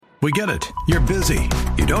We get it. You're busy.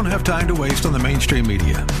 You don't have time to waste on the mainstream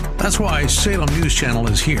media. That's why Salem News Channel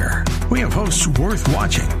is here. We have hosts worth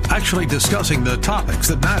watching, actually discussing the topics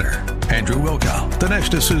that matter. Andrew Wilkow,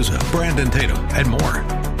 Dinesh D'Souza, Brandon Tatum, and more.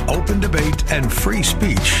 Open debate and free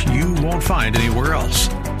speech you won't find anywhere else.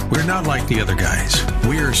 We're not like the other guys.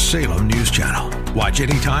 We're Salem News Channel. Watch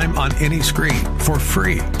anytime on any screen for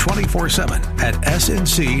free 24/7 at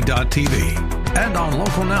snc.tv and on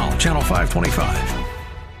Local Now, Channel 525.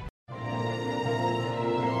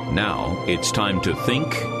 Now it's time to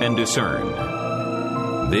think and discern.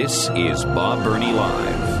 This is Bob Burney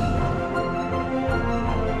Live.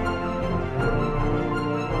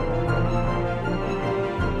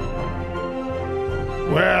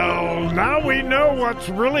 Well, now we know what's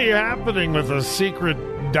really happening with the secret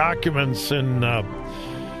documents in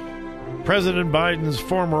President Biden's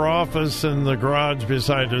former office in the garage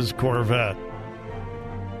beside his Corvette.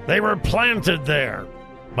 They were planted there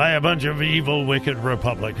by a bunch of evil, wicked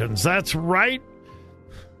Republicans. That's right.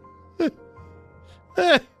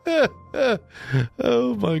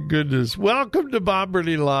 Oh, my goodness. Welcome to Bob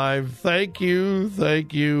Burney Live. Thank you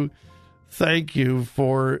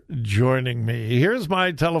for joining me. Here's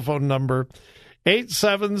my telephone number,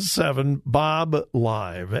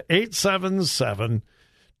 877-BOB-LIVE,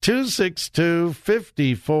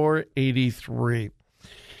 877-262-5483.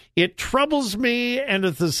 It troubles me and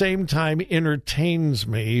at the same time entertains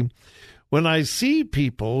me when I see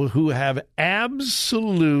people who have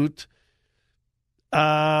absolute,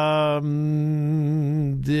 what's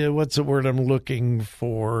the word I'm looking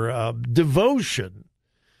for, devotion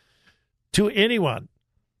to anyone.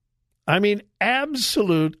 I mean,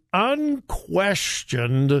 absolute,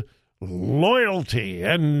 unquestioned loyalty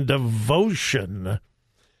and devotion.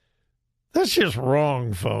 That's just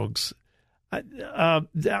wrong, folks.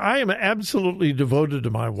 I am absolutely devoted to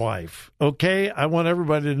my wife, okay? I want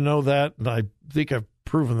everybody to know that, and I think I've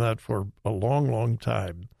proven that for a long, long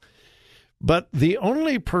time. But the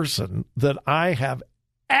only person that I have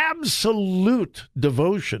absolute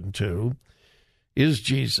devotion to is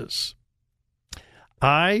Jesus.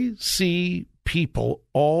 I see people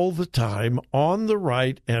all the time on the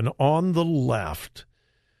right and on the left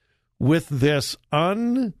with this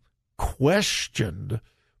unquestioned,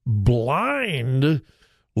 blind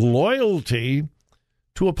loyalty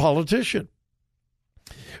to a politician.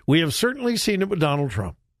 We have certainly seen it with Donald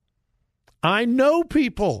Trump. I know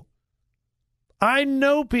people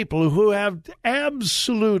who have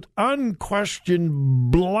absolute,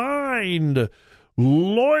 unquestioned, blind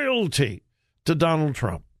loyalty to Donald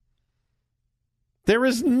Trump. There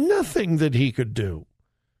is nothing that he could do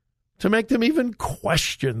to make them even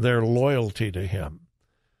question their loyalty to him.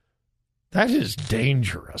 That is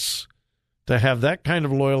dangerous, to have that kind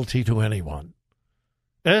of loyalty to anyone,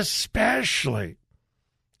 especially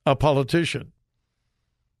a politician.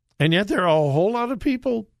 And yet there are a whole lot of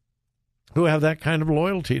people who have that kind of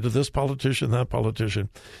loyalty to this politician, that politician.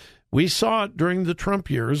 We saw it during the Trump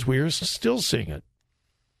years. We are still seeing it.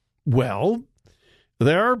 Well,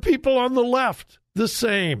 there are people on the left the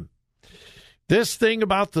same. This thing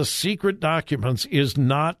about the secret documents is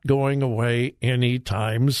not going away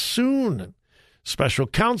anytime soon. Special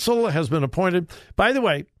counsel has been appointed. By the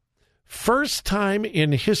way, first time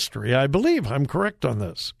in history, I believe I'm correct on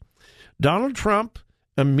this, Donald Trump,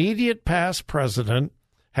 immediate past president,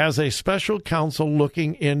 has a special counsel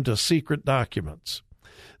looking into secret documents.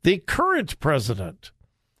 The current president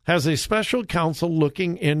has a special counsel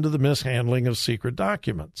looking into the mishandling of secret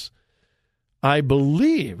documents. I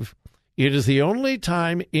believe it is the only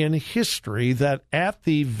time in history that at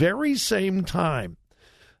the very same time,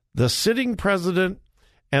 the sitting president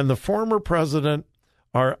and the former president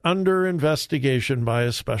are under investigation by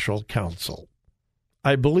a special counsel.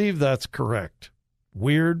 I believe that's correct.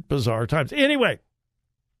 Weird, bizarre times. Anyway,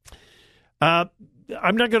 I'm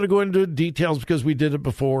not going to go into details because we did it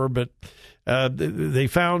before, but they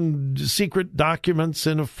found secret documents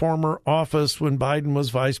in a former office when Biden was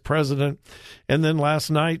vice president. And then last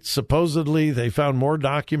night, supposedly, they found more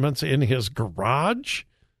documents in his garage.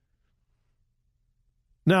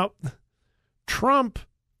 Now, Trump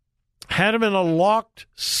had him in a locked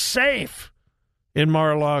safe in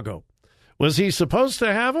Mar-a-Lago. Was he supposed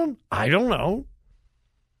to have them? I don't know.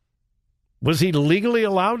 Was he legally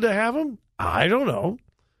allowed to have them? I don't know.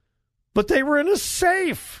 But they were in a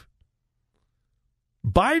safe.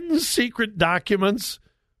 Biden's secret documents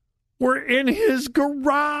were in his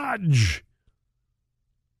garage.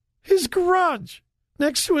 His garage,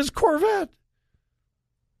 next to his Corvette.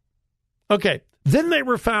 Okay, then they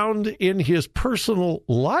were found in his personal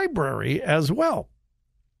library as well.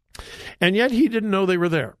 And yet he didn't know they were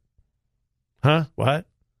there. Huh? What?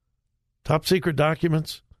 Top secret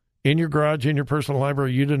documents in your garage, in your personal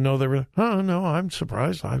library. You didn't know they were. Oh, no, I'm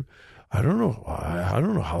surprised. I don't know. I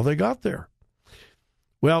don't know how they got there.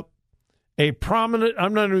 Well, a prominent,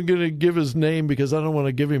 I'm not even going to give his name because I don't want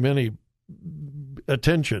to give him any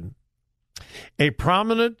attention. A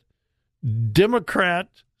prominent Democrat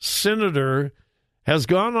senator has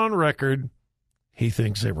gone on record. He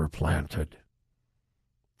thinks they were planted.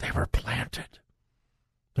 They were planted.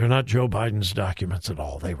 They're not Joe Biden's documents at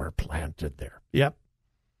all. They were planted there. Yep.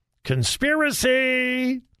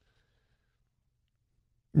 Conspiracy.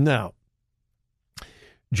 Now,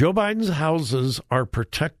 Joe Biden's houses are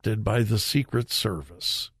protected by the Secret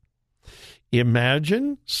Service.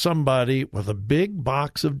 Imagine somebody with a big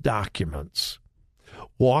box of documents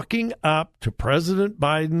walking up to President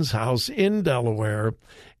Biden's house in Delaware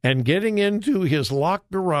and getting into his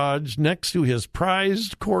locked garage next to his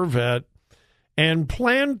prized Corvette and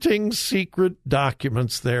planting secret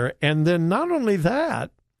documents there. And then not only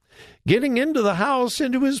that, getting into the house,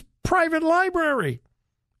 into his private library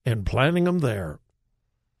and planting them there.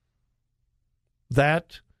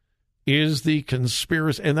 That is the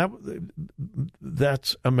conspiracy. And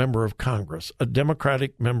that's a member of Congress, a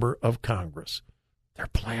Democratic member of Congress. They're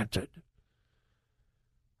planted.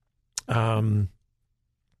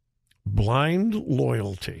 Blind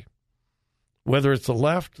loyalty, whether it's the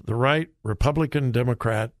left, the right, Republican,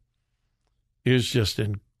 Democrat, is just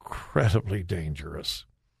incredibly dangerous.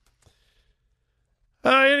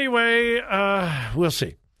 Anyway, we'll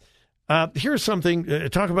see. Here's something.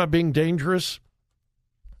 Talk about being dangerous.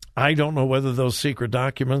 I don't know whether those secret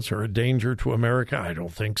documents are a danger to America. I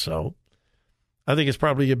don't think so. I think it's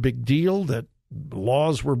probably a big deal that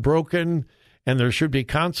laws were broken and there should be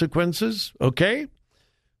consequences. Okay.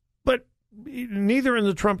 But neither in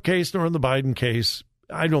the Trump case nor in the Biden case,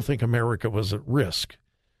 I don't think America was at risk.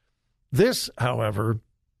 This, however,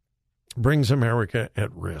 brings America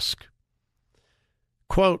at risk.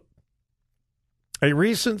 Quote, a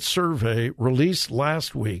recent survey released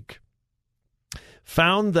last week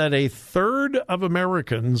found that a third of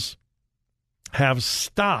Americans have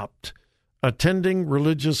stopped attending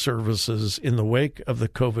religious services in the wake of the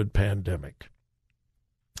COVID pandemic.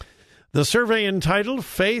 The survey entitled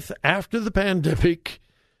Faith After the Pandemic,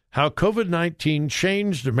 How COVID-19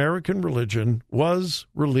 Changed American Religion was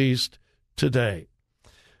released today.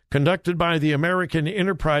 Conducted by the American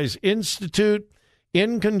Enterprise Institute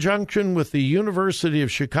in conjunction with the University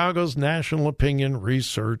of Chicago's National Opinion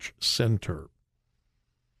Research Center.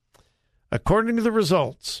 According to the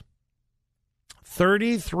results,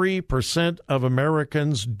 33% of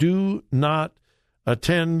Americans do not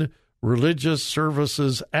attend religious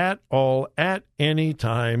services at all at any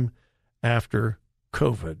time after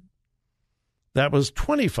COVID. That was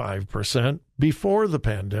 25% before the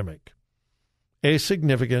pandemic, a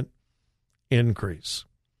significant increase.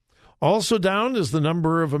 Also down is the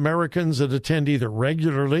number of Americans that attend either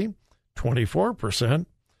regularly, 24%,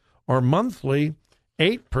 or monthly,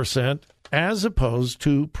 8%, as opposed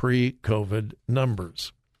to pre-COVID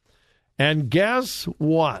numbers. And guess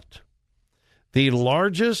what? The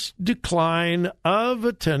largest decline of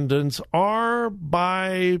attendance are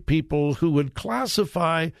by people who would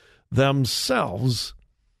classify themselves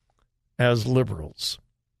as liberals.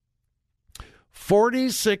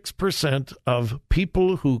 46% of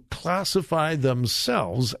people who classify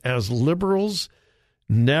themselves as liberals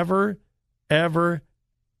never, ever,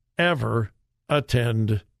 ever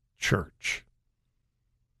attend church.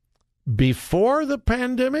 Before the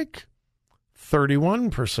pandemic,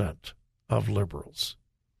 31% of liberals.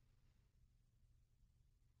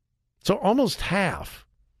 So almost half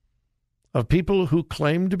of people who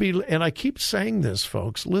claim to be, and I keep saying this,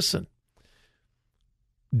 folks, listen,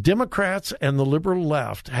 Democrats and the liberal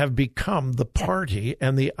left have become the party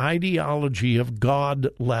and the ideology of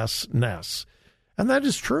godlessness. And that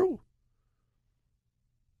is true.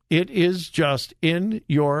 It is just in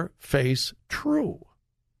your face true.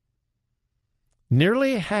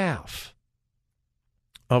 Nearly half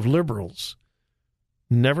of liberals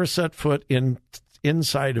never set foot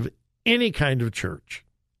inside of any kind of church,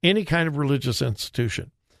 any kind of religious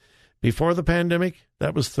institution. Before the pandemic,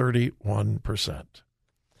 that was 31%.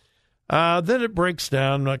 Then it breaks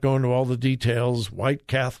down. I'm not going to all the details. White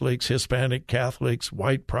Catholics, Hispanic Catholics,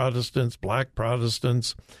 white Protestants, black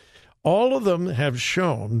Protestants, all of them have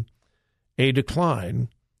shown a decline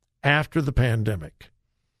after the pandemic.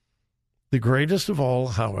 The greatest of all,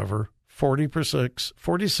 however,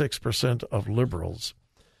 46% of liberals.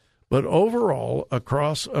 But overall,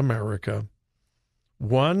 across America,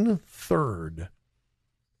 1/3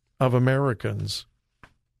 of Americans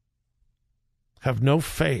have no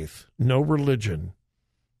faith, no religion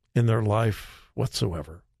in their life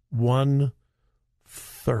whatsoever. 1/3.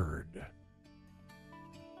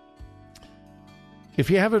 If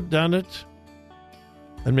you haven't done it,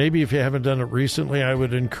 and maybe if you haven't done it recently, I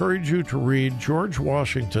would encourage you to read George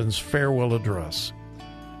Washington's farewell address.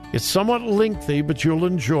 It's somewhat lengthy, but you'll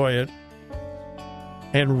enjoy it.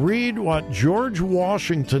 And read what George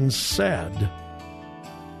Washington said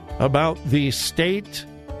about the state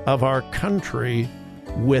of our country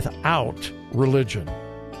without religion.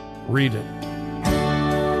 Read it.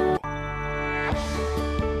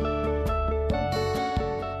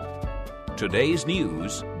 Today's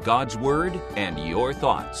news, God's Word, and your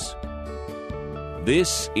thoughts.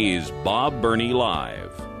 This is Bob Burney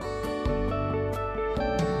Live.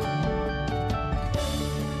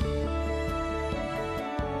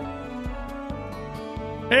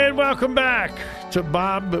 And welcome back to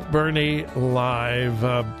Bob Burney Live.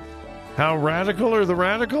 How radical are the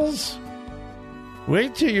radicals?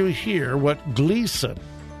 Wait till you hear what Gleason,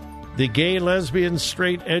 the Gay, Lesbian,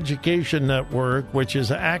 Straight Education Network, which is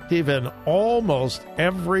active in almost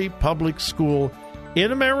every public school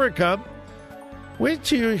in America, wait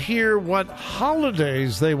till you hear what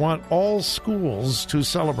holidays they want all schools to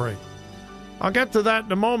celebrate. I'll get to that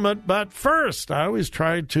in a moment, but first, I always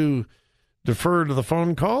try to defer to the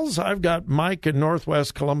phone calls. I've got Mike in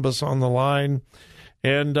Northwest Columbus on the line.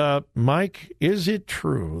 And, Mike, is it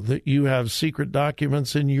true that you have secret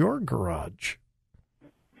documents in your garage?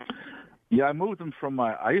 Yeah, I moved them from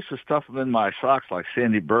I used to stuff them in my socks like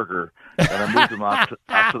Sandy Berger, and I moved them out to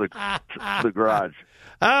the garage.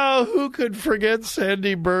 Oh, who could forget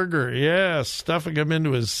Sandy Berger? Yes, stuffing them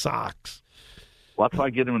into his socks. Well, that's why I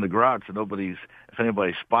get them in the garage, so if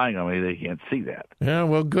anybody's spying on me, they can't see that. Yeah,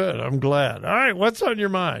 well, good. I'm glad. All right, what's on your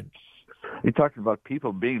mind? You talked about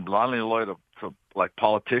people being blindly loyal to like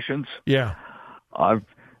politicians. Yeah. I've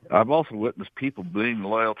also witnessed people being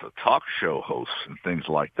loyal to talk show hosts and things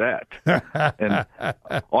like that. And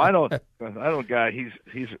I know a guy. He's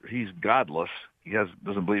godless. He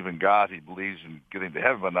doesn't believe in God. He believes in getting to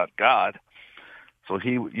heaven, but not God. So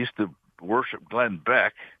he used to worship Glenn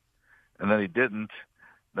Beck, and then he didn't.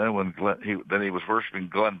 Then he was worshiping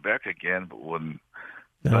Glenn Beck again. But when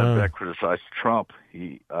Glenn Beck criticized Trump,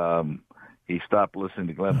 he stopped listening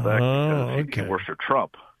to Glenn Beck because he worshiped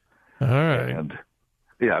Trump. All right. And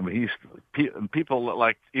yeah, I mean, people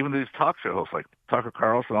like even these talk show hosts like Tucker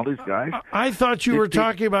Carlson, all these guys. I thought you were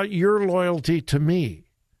talking about your loyalty to me.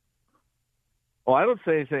 Oh, I don't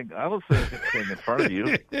say anything. I don't say anything in front of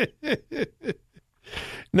you.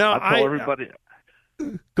 No, I tell everybody.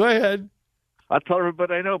 Go ahead. I tell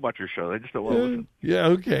everybody I know about your show. They just don't want to listen. Yeah,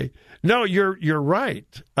 okay. No, you're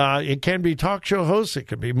right. It can be talk show hosts. It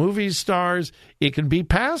can be movie stars. It can be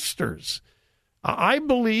pastors. I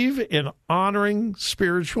believe in honoring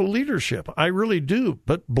spiritual leadership. I really do.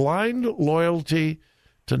 But blind loyalty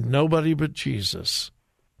to nobody but Jesus.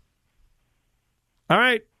 All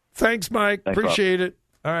right. Thanks, Mike. Thanks, appreciate Bob. it.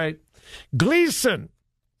 All right. Gleason.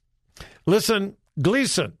 Listen,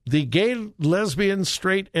 Gleason, the Gay, Lesbian,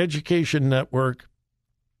 Straight Education Network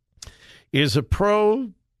is a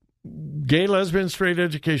pro-gay, lesbian, straight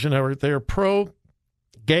education network. They are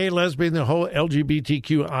pro-gay, lesbian, the whole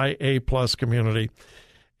LGBTQIA plus community.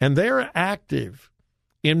 And they're active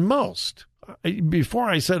in most, before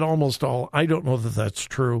I said almost all, I don't know that that's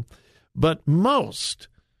true, but most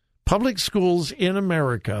public schools in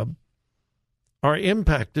America are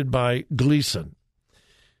impacted by Gleason.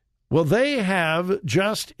 Well, they have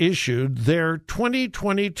just issued their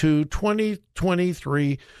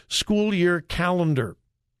 2022-2023 school year calendar.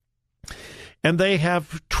 And they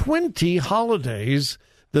have 20 holidays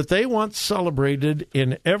that they want celebrated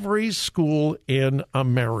in every school in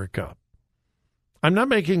America. I'm not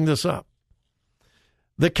making this up.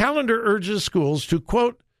 The calendar urges schools to,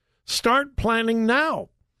 quote, start planning now,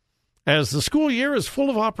 as the school year is full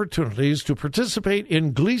of opportunities to participate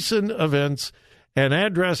in Gleason events and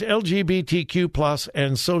address LGBTQ plus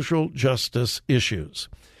and social justice issues.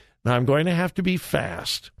 Now, I'm going to have to be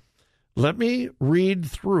fast. Let me read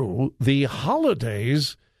through the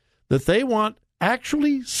holidays that they want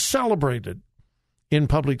actually celebrated in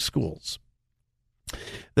public schools.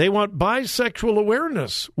 They want Bisexual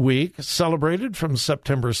Awareness Week celebrated from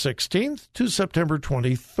September 16th to September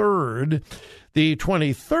 23rd. The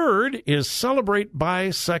 23rd is Celebrate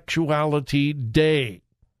Bisexuality Day.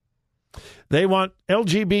 They want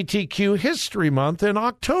LGBTQ History Month in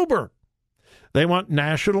October. They want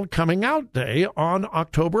National Coming Out Day on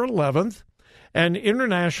October 11th and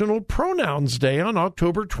International Pronouns Day on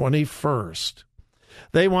October 21st.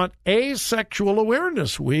 They want Asexual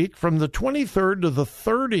Awareness Week from the 23rd to the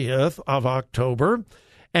 30th of October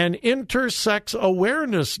and Intersex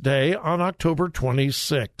Awareness Day on October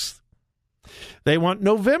 26th. They want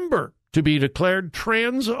November to be declared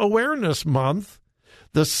Trans Awareness Month.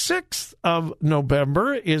 The 6th of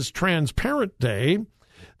November is Transparent Day.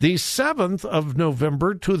 The 7th of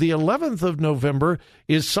November to the 11th of November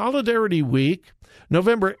is Solidarity Week.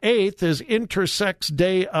 November 8th is Intersex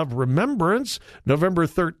Day of Remembrance. November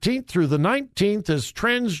 13th through the 19th is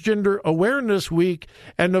Transgender Awareness Week.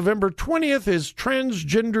 And November 20th is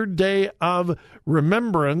Transgender Day of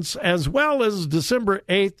Remembrance, as well as December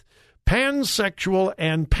 8th, Pansexual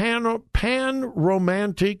and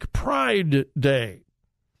Pan-Romantic Pride Day.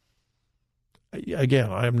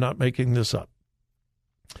 Again, I am not making this up.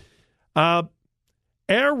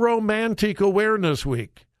 Aromantic Awareness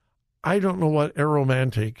Week. I don't know what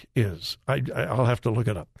aromantic is. I'll have to look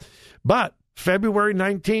it up. But February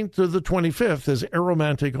 19th to the 25th is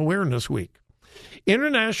Aromantic Awareness Week.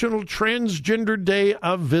 International Transgender Day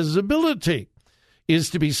of Visibility is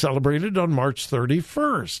to be celebrated on March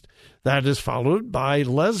 31st. That is followed by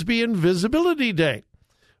Lesbian Visibility Day,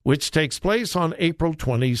 which takes place on April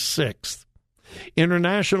 26th.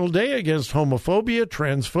 International Day Against Homophobia,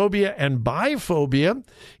 Transphobia, and Biphobia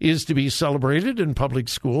is to be celebrated in public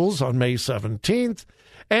schools on May 17th,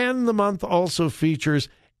 and the month also features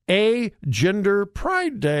A Gender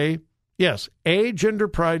Pride Day. Yes, A Gender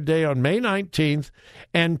Pride Day on May 19th,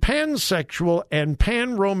 and Pansexual and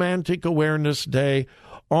Pan-Romantic Awareness Day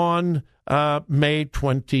on May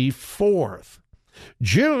 24th.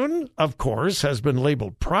 June, of course, has been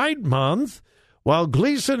labeled Pride Month, while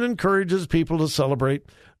Gleason encourages people to celebrate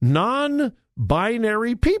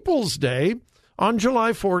Non-Binary Peoples Day on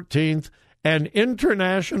July 14th and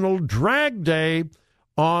International Drag Day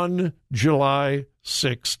on July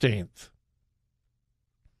 16th.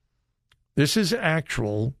 This is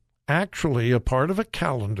actually a part of a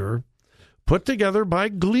calendar put together by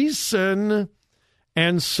Gleason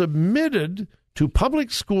and submitted to public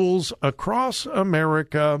schools across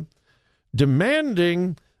America,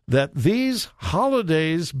 demanding that these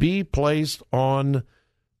holidays be placed on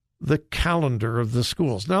the calendar of the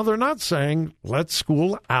schools. Now, they're not saying, let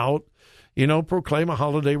school out, proclaim a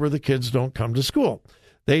holiday where the kids don't come to school.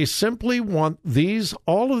 They simply want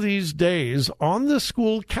all of these days on the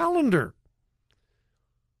school calendar.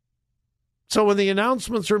 So when the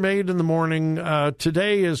announcements are made in the morning,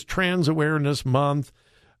 today is Trans Awareness Month.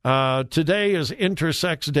 Today is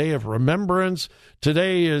Intersex Day of Remembrance.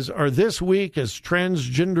 This week is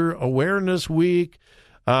Transgender Awareness Week.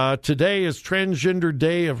 Today is Transgender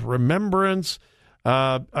Day of Remembrance.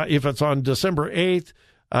 If it's on December 8th,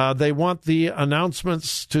 they want the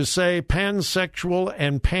announcements to say Pansexual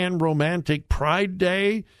and Pan-Romantic Pride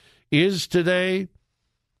Day is today.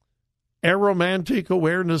 Aromantic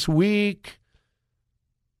Awareness Week.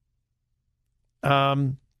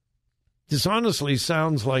 This honestly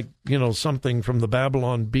sounds like, something from the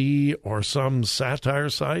Babylon Bee or some satire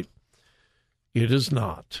site. It is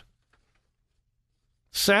not.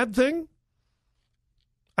 Sad thing,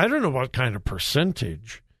 I don't know what kind of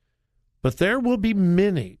percentage, but there will be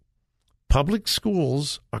many public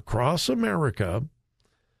schools across America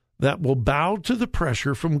that will bow to the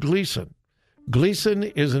pressure from Gleason. Gleason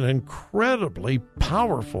is an incredibly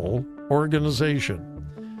powerful organization.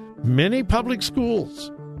 Many public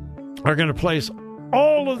schools are going to place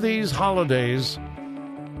all of these holidays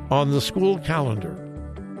on the school calendar.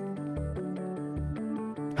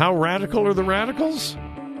 How radical are the radicals?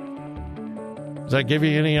 Does that give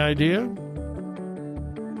you any idea?